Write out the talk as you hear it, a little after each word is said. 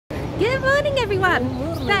Good morning, everyone.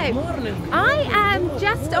 I am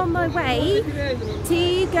just on my way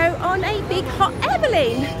to go on a big hot air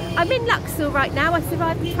balloon. I'm in Luxor right now. I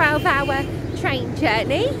survived a 12-hour train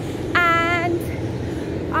journey and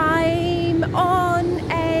I'm on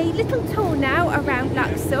a little tour now around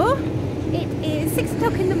Luxor. It is 6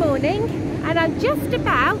 o'clock in the morning and I'm just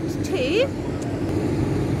about to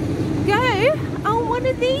go on one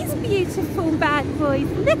of these beautiful bad boys.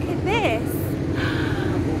 Look at this.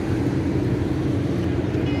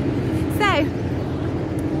 So,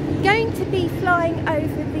 going to be flying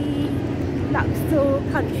over the Luxor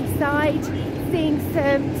countryside, seeing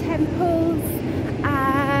some temples.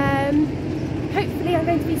 Hopefully I'm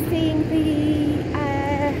going to be seeing the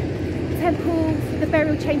temple, the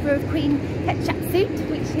burial chamber of Queen Hatshepsut,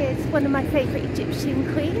 which is one of my favourite Egyptian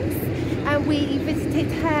queens. And we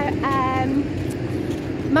visited her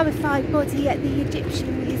mummified body at the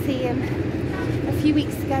Egyptian Museum a few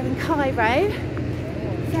weeks ago in Cairo.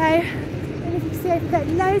 So, as you can see over there,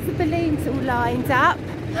 loads of balloons all lined up.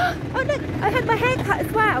 Oh look, I had my hair cut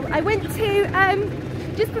as well. I went to,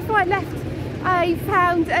 just before I left, I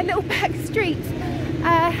found a little back street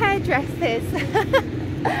hairdressers.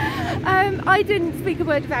 I didn't speak a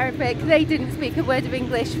word of Arabic, they didn't speak a word of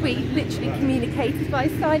English. We literally communicated by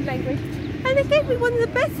sign language. And they gave me one of the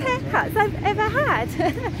best haircuts I've ever had.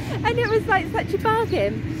 And it was like such a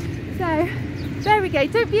bargain. So, there we go.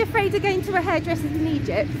 Don't be afraid of going to a hairdresser's in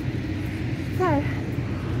Egypt. So,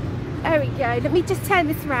 there we go. Let me just turn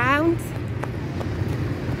this round.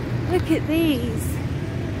 Look at these.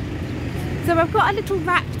 So I've got a little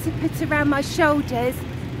wrap to put around my shoulders.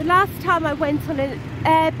 The last time I went on an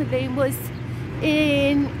air balloon was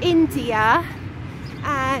in India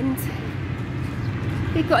and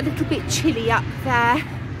it got a little bit chilly up there.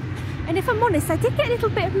 And if I'm honest, I did get a little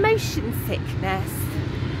bit of motion sickness.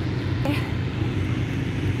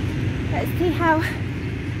 Let's see how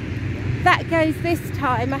that goes this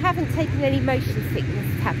time. I haven't taken any motion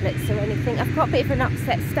sickness tablets or anything. I've got a bit of an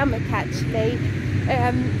upset stomach actually.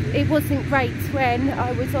 It wasn't great when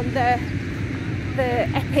I was on the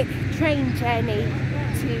epic train journey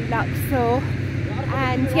to Luxor.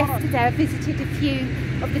 And yesterday I visited a few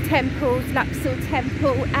of the temples, Luxor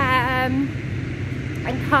Temple and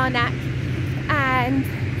Karnak. And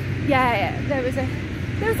yeah, there was a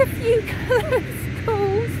few close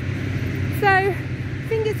calls. So,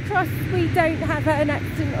 fingers crossed we don't have an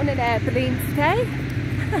accident on an air balloon today.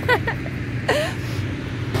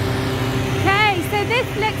 Okay, so this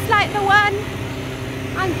looks like the one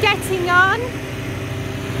I'm getting on.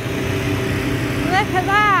 Look at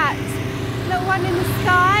that. Little one in the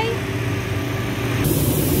sky.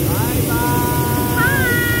 Bye bye.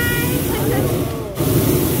 Hi.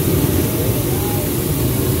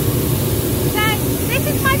 So, this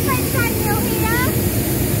is my friend Daniel here.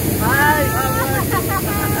 Hi.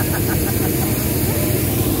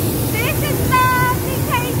 This is lovely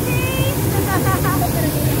Katie.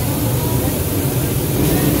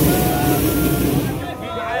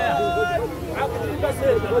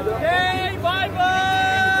 Hey, bye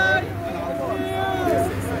bye.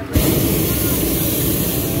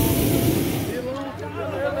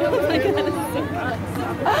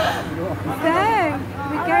 So,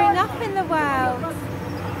 we're going up in the world.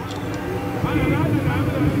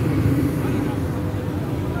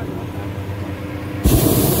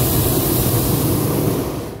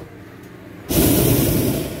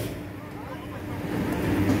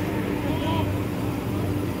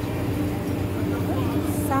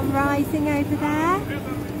 Sun rising over there.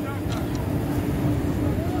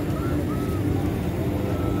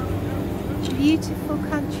 Beautiful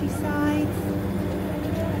countryside.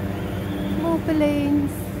 More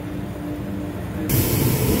balloons.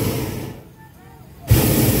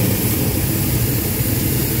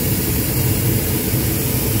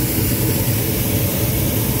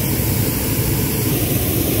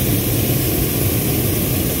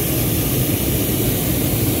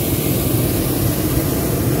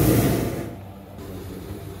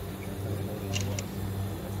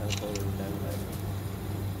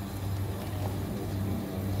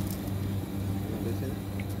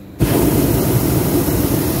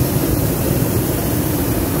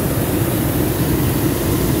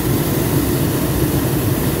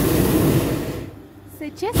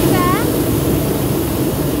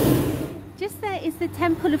 Just there is the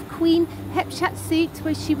temple of Queen Hatshepsut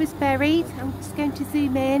where she was buried. I'm just going to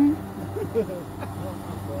zoom in.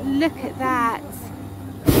 Look at that.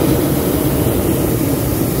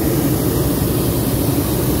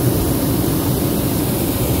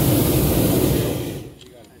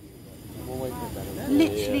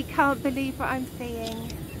 Literally can't believe what I'm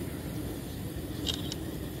seeing.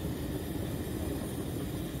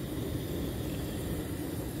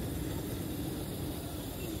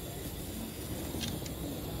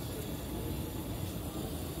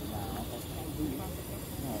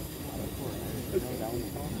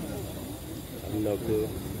 No clue.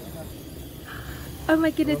 Oh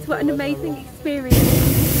my goodness, what an amazing experience.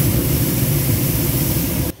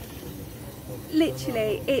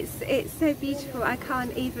 Literally, it's so beautiful, I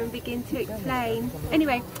can't even begin to explain.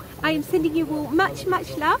 Anyway, I am sending you all much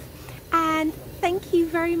love, and thank you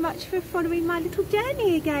very much for following my little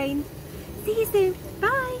journey again. See you soon.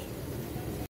 Bye.